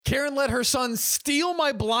Karen let her son steal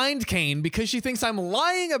my blind cane because she thinks I'm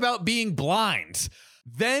lying about being blind.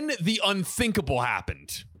 Then the unthinkable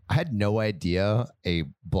happened. I had no idea a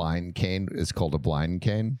blind cane is called a blind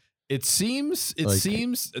cane. It seems I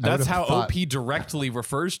that's how thought- OP directly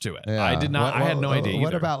refers to it. Yeah. I did not. I had no idea. What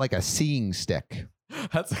either. about like a seeing stick?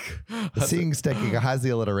 That's The seeing stick has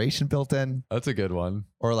the alliteration built in, that's a good one.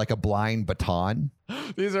 or like a blind baton,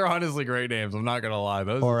 These are honestly great names. I'm not gonna lie.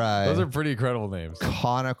 Those or those a are pretty incredible names.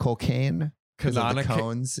 conical cane because of the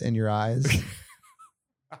cones in your eyes.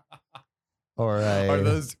 Or Are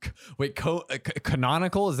those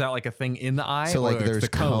canonical? Is that like a thing in the eye? so like Or it's there's the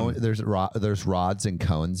cone. there's rods and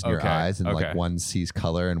cones in your Okay, eyes, and okay. like one sees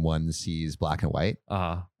color and one sees black and white.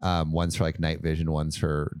 One's for like night vision, one's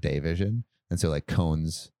for day vision, and so like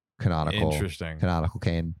cones, canonical Interesting.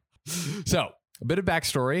 cane. So a bit of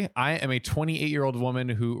backstory. I am a 28-year-old woman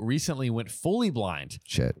who recently went fully blind.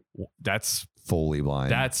 Shit, That's fully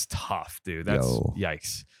blind. tough, dude. That's Yo.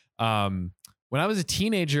 yikes. When I was a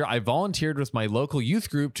teenager, I volunteered with my local youth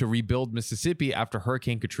group to rebuild Mississippi after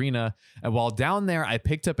Hurricane Katrina. And while down there, I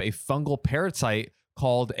picked up a fungal parasite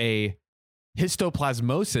called a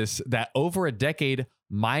histoplasmosis that over a decade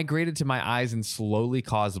migrated to my eyes and slowly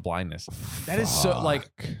caused blindness. That is so like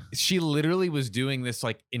Fuck. she literally was doing this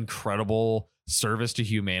like incredible service to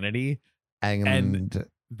humanity. and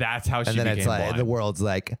That's how she and then became it's like blind. the world's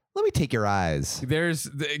like, let me take your eyes.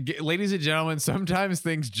 Ladies and gentlemen, sometimes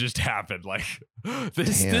things just happen. Like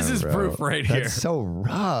this Damn, is bro. proof right here. That's so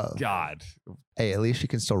rough. God, Hey, at least you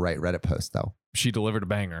can still write Reddit posts though. she delivered a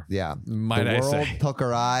banger. Yeah. Might the I world say? took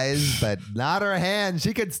her eyes, but not her hand.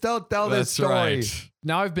 She can still tell this That's story. right.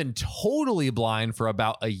 Now I've been totally blind for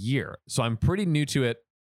about a year, so I'm pretty new to it.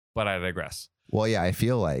 But I digress. Well, yeah, I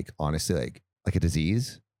feel like honestly, like a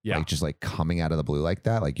disease, Yeah. like just like coming out of the blue like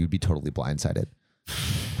that, like you'd be totally blindsided.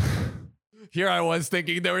 Here I was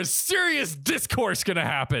thinking there was serious discourse going to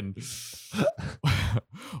happen.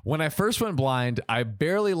 When I first went blind, I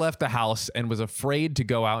barely left the house and was afraid to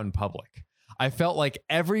go out in public. I felt like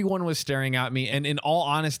everyone was staring at me, and in all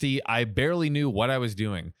honesty, I barely knew what I was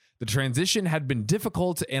doing. The transition had been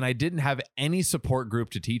difficult, and I didn't have any support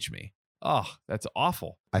group to teach me. Oh, that's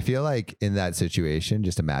awful. I feel like in that situation,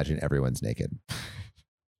 just imagine everyone's naked.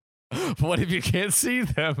 What if you can't see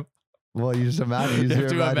them? Well, you just imagine. You have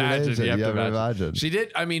to imagine. You have to imagine. She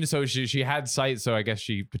did. I mean, so she had sight, so I guess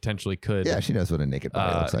she potentially could. Yeah, she knows what a naked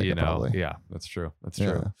body looks like. you know, Probably. yeah, that's true. That's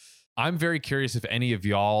Yeah. true. I'm very curious if any of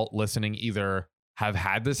y'all listening either have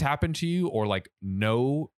had this happen to you or like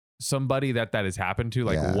know somebody that has happened to,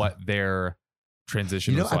 like Yeah. what their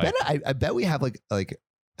transition You know, was I like. bet I bet we have like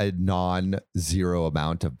a non-zero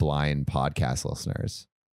amount of blind podcast listeners.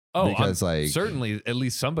 because like certainly at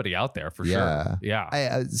least somebody out there for Yeah. sure.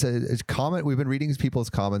 Yeah. it's comment. We've been reading people's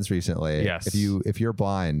comments recently. Yes. If you're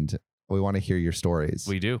blind, we want to hear your stories.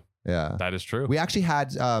 We do. Yeah. That is true. We actually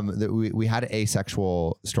had we had an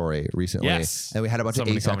asexual story recently. Yes. And we had a bunch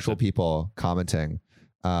Somebody of asexual commented. people commenting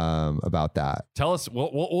about that. Tell us.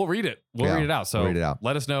 We'll read it. We'll Yeah, read it out. So read it out.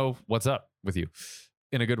 let us know what's up with you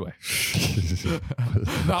in a good way.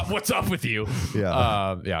 Not what's up with you.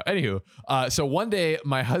 Yeah. Yeah. Anywho, so one day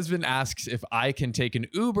my husband asks if I can take an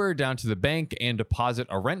Uber down to the bank and deposit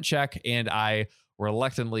a rent check, and I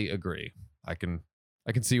reluctantly agree. I can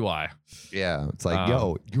see why. Yeah. It's like,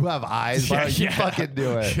 yo, you have eyes. Why don't you fucking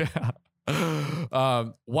do it? Yeah.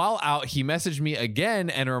 While out, he messaged me again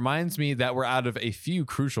and reminds me that we're out of a few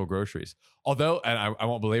crucial groceries. Although, and I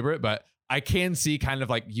won't belabor it, but I can see kind of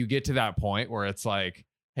like you get to that point where it's like,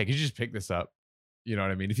 hey, could you just pick this up? You know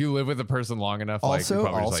what I mean? If you live with a person long enough, Also, like,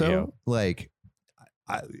 you're probably just like,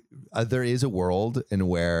 yo. like there is a world in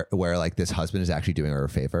where like this husband is actually doing her a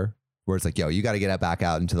favor. Where it's like, yo, you got to get back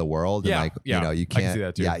out into the world, Yeah, and like, yeah, you know, you I can can't, see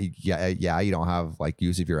that too. you don't have like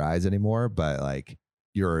use of your eyes anymore, but like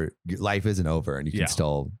your life isn't over, and you can Yeah.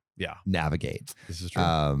 still Yeah, navigate. this is true.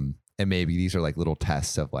 And maybe these are like little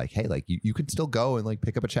tests of like, hey, like you can still go and like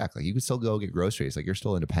pick up a check, like you can still go get groceries, like you're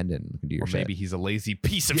still independent and can do your Or shit. maybe he's a lazy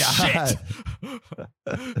piece of Yeah. shit.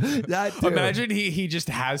 That too. Imagine he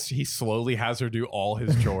slowly has her do all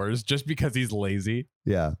his chores just because he's lazy.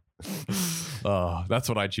 Yeah. Oh, that's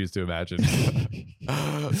what I choose to imagine.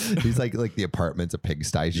 He's like the apartment's a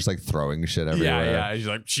pigsty. He's just like throwing shit everywhere. Yeah. He's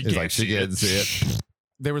like, she He's can't like, she see can't see it.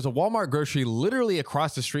 There was a Walmart grocery literally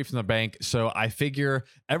across the street from the bank, so I figure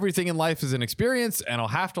everything in life is an experience, and I'll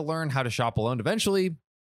have to learn how to shop alone eventually.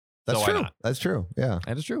 That's So why true. not? That's true. Yeah.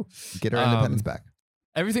 That is true. Get her independence back.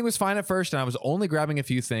 Everything was fine at first, and I was only grabbing a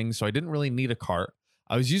few things, so I didn't really need a cart.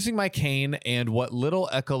 I was using my cane and what little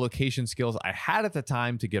echolocation skills I had at the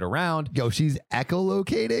time to get around. Yo, she's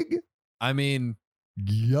echolocating. I mean,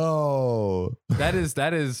 Yo. That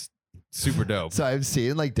is super dope. So I've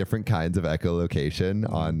seen like different kinds of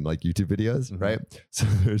echolocation on like YouTube videos, Mhm. right? So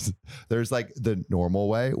there's like the normal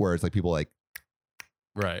way where it's like people like,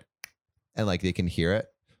 Right. and like they can hear it.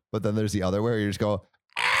 But then there's the other way where you just go,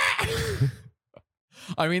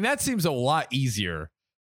 I mean, that seems a lot easier.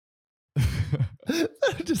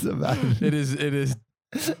 just imagine. It is.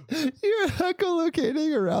 You're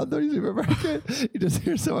echolocating around the supermarket. You just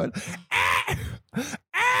hear someone.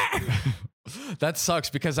 That sucks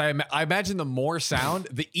because I imagine the more sound,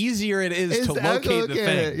 the easier it is It's to locate the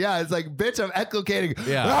echolocating. thing. Yeah, it's like, bitch, I'm echolocating.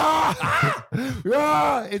 Yeah.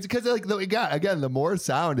 It's because like again, the more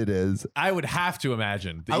sound it is, I would have to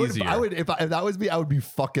imagine the easier. I would if that was me, I would be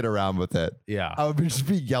fucking around with it. Yeah. I would just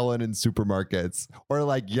be yelling in supermarkets or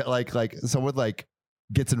like someone like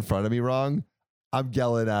gets in front of me wrong. I'm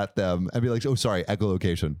yelling at them and be like, oh, sorry,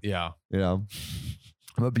 echolocation. Yeah. You know,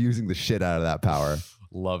 I'm abusing the shit out of that power.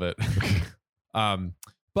 Love it.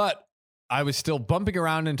 But I was still bumping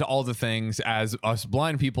around into all the things as us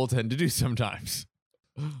blind people tend to do sometimes.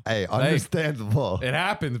 Hey, understandable. It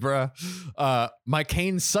happens, bruh. My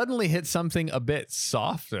cane suddenly hit something a bit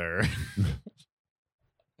softer.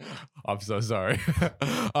 I'm so sorry.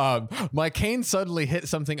 My cane suddenly hit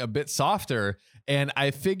something a bit softer, and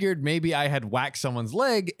I figured maybe I had whacked someone's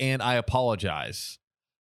leg, and I apologize.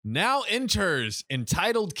 Now enters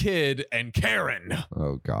Entitled Kid and Karen.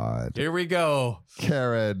 Oh, God. Here we go.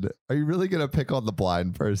 Karen, are you really going to pick on the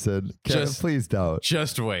blind person? Karen, please don't.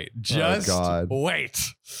 Just wait. Just God. wait.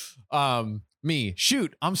 Me.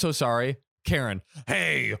 Shoot. I'm so sorry. Karen.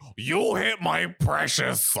 Hey, you hit my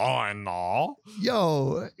precious son.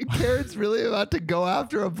 Yo, Karen's really about to go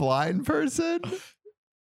after a blind person?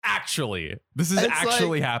 Actually, this is It's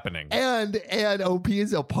actually like- happening. And OP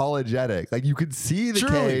is apologetic. Like you could see the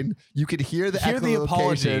Truly. cane, you could hear the Hear the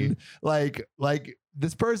apology. echolocation. Like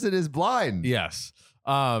this person is blind. Yes.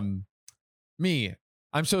 Me.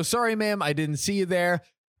 I'm so sorry, ma'am. I didn't see you there.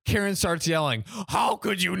 Karen starts yelling, how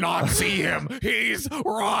could you not see him? He's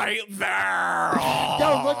right there.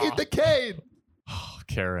 Yo, look at the cane.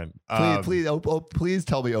 Karen. Please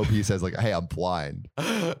tell me OP says like, hey, I'm blind.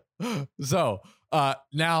 So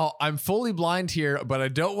now I'm fully blind here, but I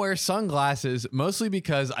don't wear sunglasses, mostly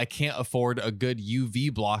because I can't afford a good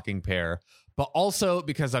UV blocking pair, but also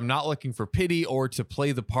because I'm not looking for pity or to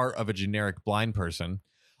play the part of a generic blind person.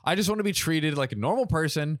 I just want to be treated like a normal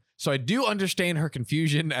person, so I do understand her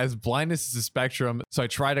confusion as blindness is a spectrum, so I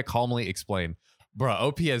try to calmly explain. Bro,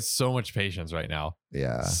 OP has so much patience right now.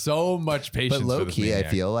 Yeah. So much patience. But low for this key, I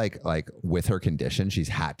maniac. feel like with her condition, she's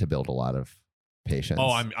had to build a lot of patience. Oh,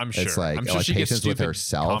 I'm sure. It's like, I'm sure she gets patience with stupid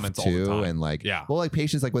herself comments all the too, time. and like, Yeah. well, like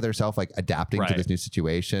patience like with herself, like adapting to Right. this new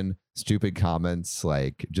situation, stupid comments,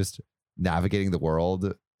 like just navigating the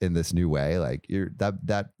world in this new way. Like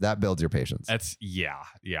that builds your patience. That's yeah.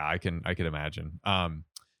 I can imagine.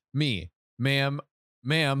 Me, ma'am,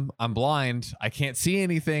 I'm blind. I can't see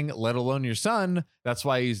anything, let alone your son. That's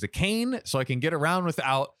why I use the cane so I can get around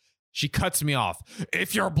without. She cuts me off.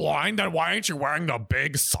 If you're blind, then why aren't you wearing the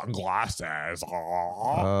big sunglasses?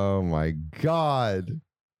 Oh my God.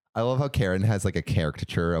 I love how Karen has like a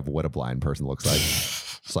caricature of what a blind person looks like.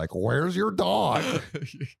 It's like, where's your dog?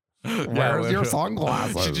 Where's your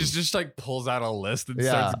sunglasses? She just like pulls out a list and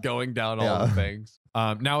Yeah. starts going down all Yeah. the things.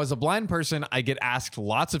 Now, as a blind person, I get asked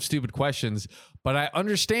lots of stupid questions, but I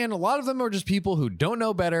understand a lot of them are just people who don't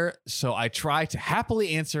know better. So I try to happily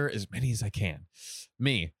answer as many as I can.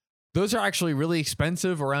 Me, those are actually really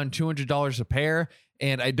expensive, around $200 a pair.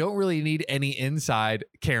 And I don't really need any inside.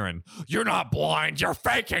 Karen, you're not blind. You're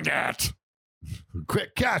faking it.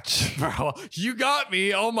 Quick catch. Bro, you got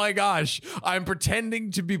me. Oh my gosh. I'm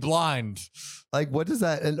pretending to be blind. Like, what does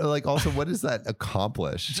that, and like, also, what does that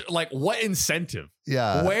accomplish? Like, what incentive?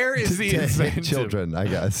 Yeah. Where is the to hit incentive? children, I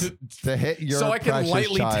guess. To hit your So I can precious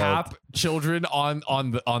lightly child. tap children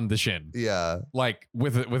on the shin, Yeah. like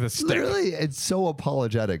with a stick. Literally, it's so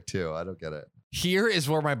apologetic too. I don't get it. Here is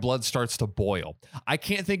where my blood starts to boil. I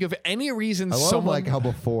can't think of any reason I love someone like how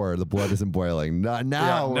before the blood isn't boiling.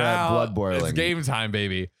 Now we're at blood boiling. It's game time,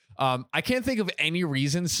 baby. I can't think of any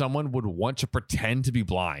reason someone would want to pretend to be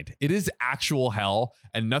blind. It is actual hell,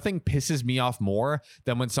 and nothing pisses me off more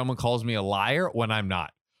than when someone calls me a liar when I'm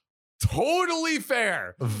not. Totally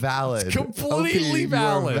fair. Valid. It's completely you are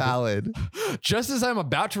valid. valid. Just as I'm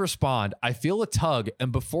about to respond, I feel a tug,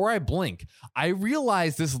 and before I blink, I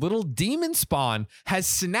realize this little demon spawn has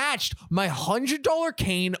snatched my $100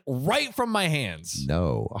 cane right from my hands.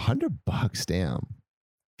 No, $100. Damn.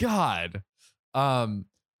 God.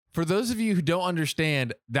 For those of you who don't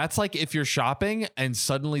understand, that's like if you're shopping and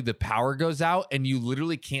suddenly the power goes out and you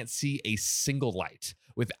literally can't see a single light.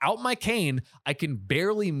 Without my cane, I can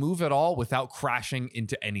barely move at all without crashing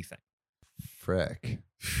into anything. Frick.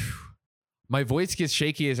 My voice gets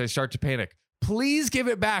shaky as I start to panic. Please give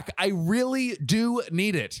it back. I really do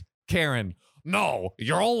need it. Karen. No,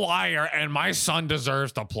 you're a liar and my son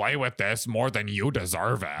deserves to play with this more than you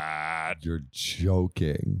deserve it. You're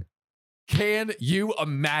joking. Can you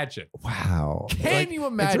imagine? Wow. Can you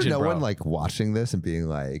imagine, Is there no bro? one like watching this and being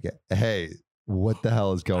like, hey, what the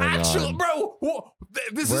hell is going on? Bro,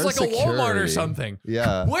 this is Where's like a Walmart or security? something.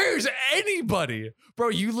 Yeah. Where's anybody? Bro,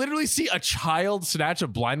 you literally see a child snatch a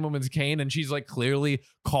blind woman's cane and she's like clearly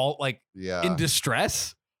Yeah. in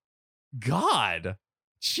distress. God.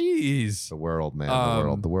 Jeez. The world, man.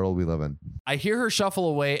 The world we live in. I hear her shuffle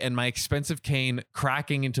away and my expensive cane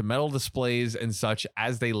cracking into metal displays and such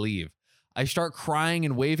as they leave. I start crying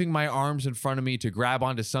and waving my arms in front of me to grab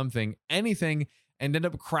onto something, anything, and end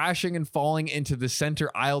up crashing and falling into the center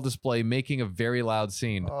aisle display, making a very loud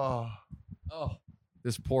scene. Oh.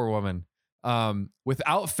 This poor woman.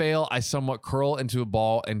 Without fail, I somewhat curl into a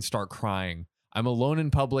ball and start crying. I'm alone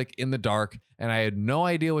in public in the dark, and I had no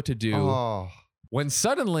idea what to do. Oh. When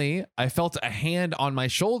suddenly I felt a hand on my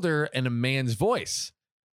shoulder and a man's voice.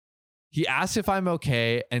 He asks if I'm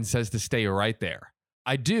okay and says to stay right there.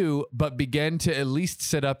 I do, but begin to at least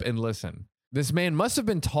sit up and listen. This man must have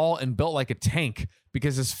been tall and built like a tank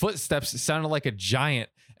because his footsteps sounded like a giant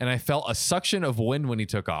and I felt a suction of wind when he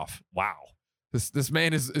took off. Wow. This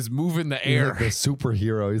man is moving the He's air. like the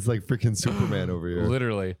superhero. He's like freaking Superman over here.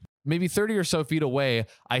 Literally. Maybe 30 or so feet away,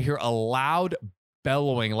 I hear a loud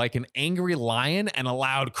bellowing like an angry lion and a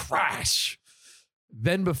loud crash.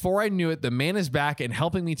 Then before I knew it, the man is back and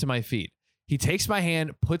helping me to my feet. He takes my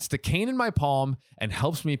hand, puts the cane in my palm, and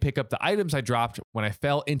helps me pick up the items I dropped when I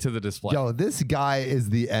fell into the display. Yo, this guy is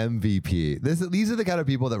the MVP. These are the kind of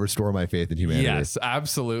people that restore my faith in humanity. Yes,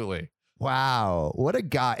 absolutely. Wow. What a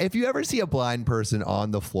guy. If you ever see a blind person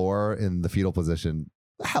on the floor in the fetal position,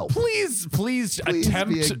 help. Please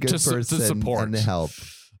attempt be a good to person support. and help.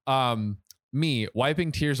 Me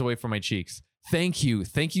wiping tears away from my cheeks. Thank you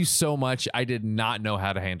so much. I did not know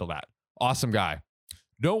how to handle that. Awesome guy.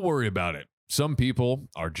 Don't worry about it. Some people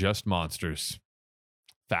are just monsters.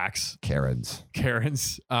 Facts. Karens.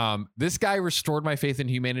 This guy restored my faith in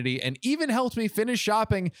humanity and even helped me finish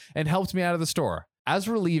shopping and helped me out of the store. As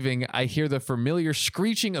we're leaving, I hear the familiar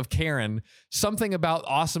screeching of Karen, something about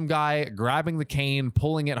awesome guy grabbing the cane,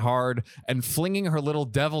 pulling it hard, and flinging her little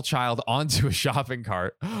devil child onto a shopping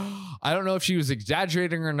cart. I don't know if she was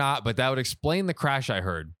exaggerating or not, but that would explain the crash I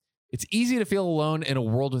heard. It's easy to feel alone in a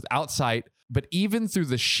world without sight, but even through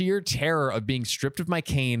the sheer terror of being stripped of my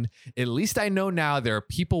cane, at least I know now there are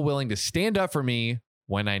people willing to stand up for me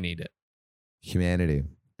when I need it. Humanity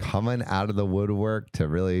coming out of the woodwork to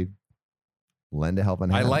really lend a helping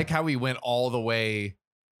hand. I like how we went all the way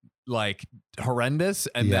like horrendous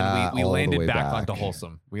and Yeah, then we all the landed way back back. onto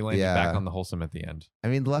wholesome. We landed Yeah. back on the wholesome at the end. I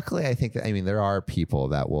mean, luckily, I think there are people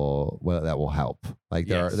that will help. Like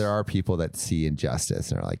Yes. there are people that see injustice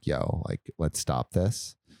and are like, yo, like let's stop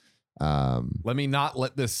this. Let me not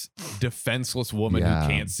let this defenseless woman Yeah. who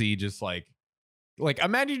can't see just like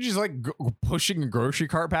imagine just like pushing a grocery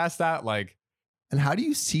cart past that. Like, And how do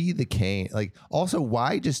you see the cane? Like, also,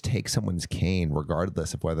 why just take someone's cane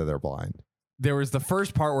regardless of whether they're blind? there was the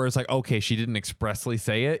first part where it's like, okay, she didn't expressly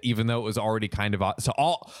say it, even though it was already kind of so.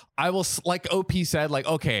 Like OP said, like,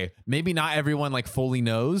 okay, maybe not everyone like fully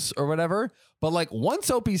knows or whatever, but like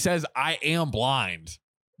once OP says I am blind,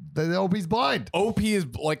 The OP's blind. OP is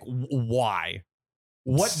like, why?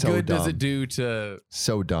 What So good does dumb. it do to?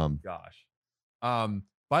 So dumb. Gosh.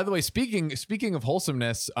 By the way, speaking of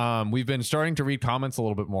wholesomeness, we've been starting to read comments a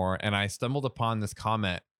little bit more, and I stumbled upon this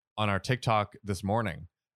comment on our TikTok this morning.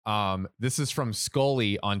 This is from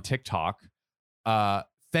Scully on TikTok.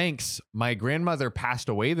 Thanks. My grandmother passed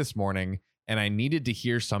away this morning, and I needed to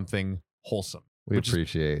hear something wholesome. We which is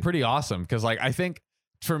appreciate. pretty awesome because, like, I think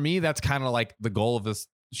for me that's kind of like the goal of this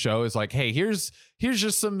show is like, hey, here's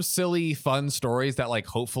just some silly, fun stories that like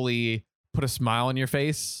hopefully put a smile on your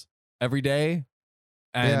face every day.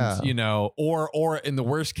 And Yeah. you know, or in the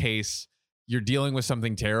worst case, you're dealing with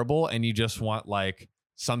something terrible and you just want like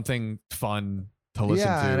something fun to listen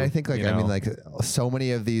to. And I think like you I mean know? like so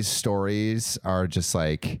many of these stories are just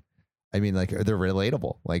like I mean like they're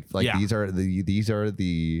relatable. Like Yeah. these are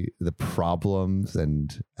the problems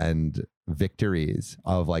and victories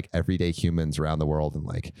of like everyday humans around the world, and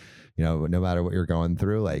like, you know, no matter what you're going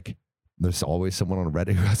through, like there's always someone on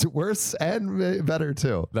Reddit who has it worse and better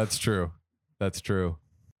too. That's true.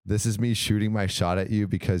 This is me shooting my shot at you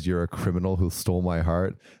because you're a criminal who stole my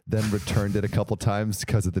heart, then returned it a couple times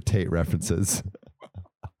because of the Tate references.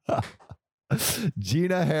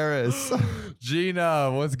 Gina Harris.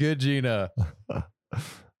 Gina, what's good, Gina?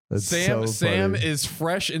 That's Sam so Sam funny. is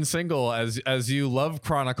fresh and single, as you Love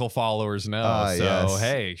Chronicle followers know. So Yes.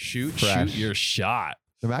 hey, shoot Fresh. your shot.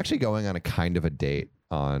 I'm actually going on a kind of a date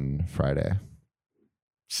on Friday.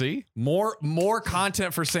 See, more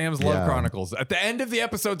content for Sam's Love Yeah. Chronicles at the end of the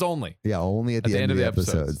episodes only. Yeah, only at the end of the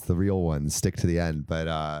episodes. The real ones stick to the end.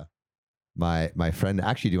 But my friend,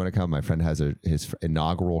 actually, do you want to come? My friend has his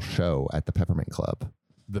inaugural show at the Peppermint Club.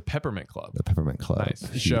 The Peppermint Club. The Peppermint Club.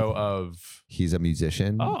 Nice. Show of. He's a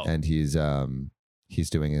musician, Oh. and he's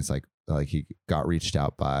doing his like he got reached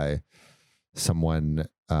out by someone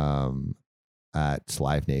at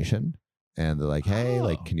Live Nation, and they're like, hey, Oh.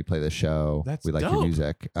 like, can you play this show? That's We like your dope.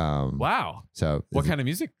 music. Wow. So What kind of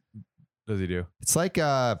music does he do? It's like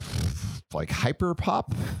hyper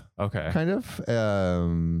pop Okay. kind of.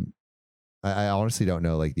 I honestly don't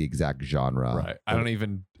know like the exact genre. Right. I don't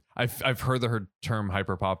even. I've heard the term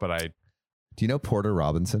hyperpop, but Do you know Porter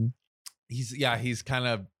Robinson? he's kind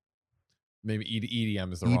of maybe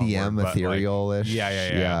EDM is the wrong EDM, word, but, like, ethereal-ish.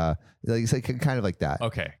 yeah. Like it's like kind of like that.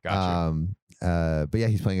 okay, gotcha. But yeah,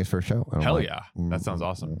 he's playing his first show. And I'm Hell like, yeah, that sounds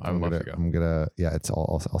awesome. I would love to go. I'm gonna. Yeah, it's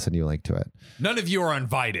all. I'll send you a link to it. None of you are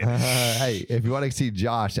invited. Hey, if you want to see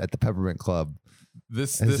Josh at the Peppermint Club,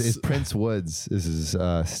 This is Prince Woods is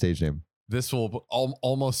his stage name. This will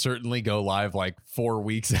almost certainly go live like 4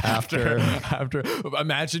 weeks after.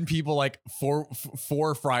 Imagine people like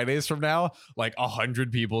four Fridays from now, like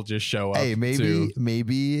 100 people just show up. Hey,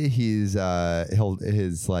 maybe he's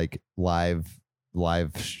his like live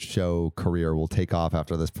show career will take off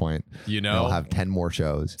after this point. You And he'll know, have 10 more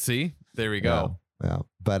shows. see, there we go. Yeah.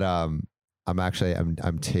 But I'm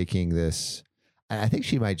taking this. I think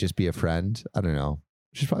she might just be a friend. I don't know.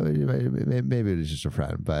 She's probably maybe it was just a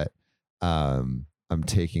friend, but I'm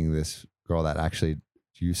taking this girl that actually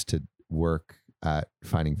used to work at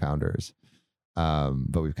Finding Founders.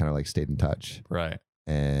 But we've kind of like stayed in touch. Right.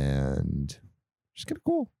 And she's kind of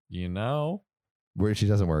cool. You know. Where she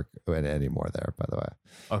doesn't work anymore there, by the way.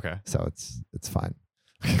 Okay. So it's fine.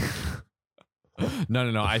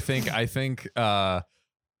 No. I think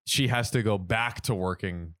she has to go back to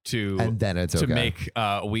working And then it's okay. to make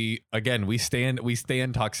we stand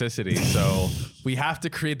in toxicity, so we have to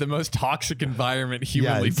create the most toxic environment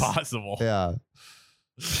humanly Yes. possible. Yeah.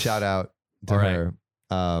 Shout out to All right. her.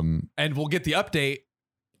 And we'll get the update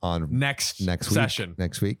On next next session. week.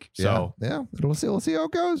 Next week. So- yeah. We'll see how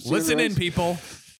it goes. See you Listen in, guys. people.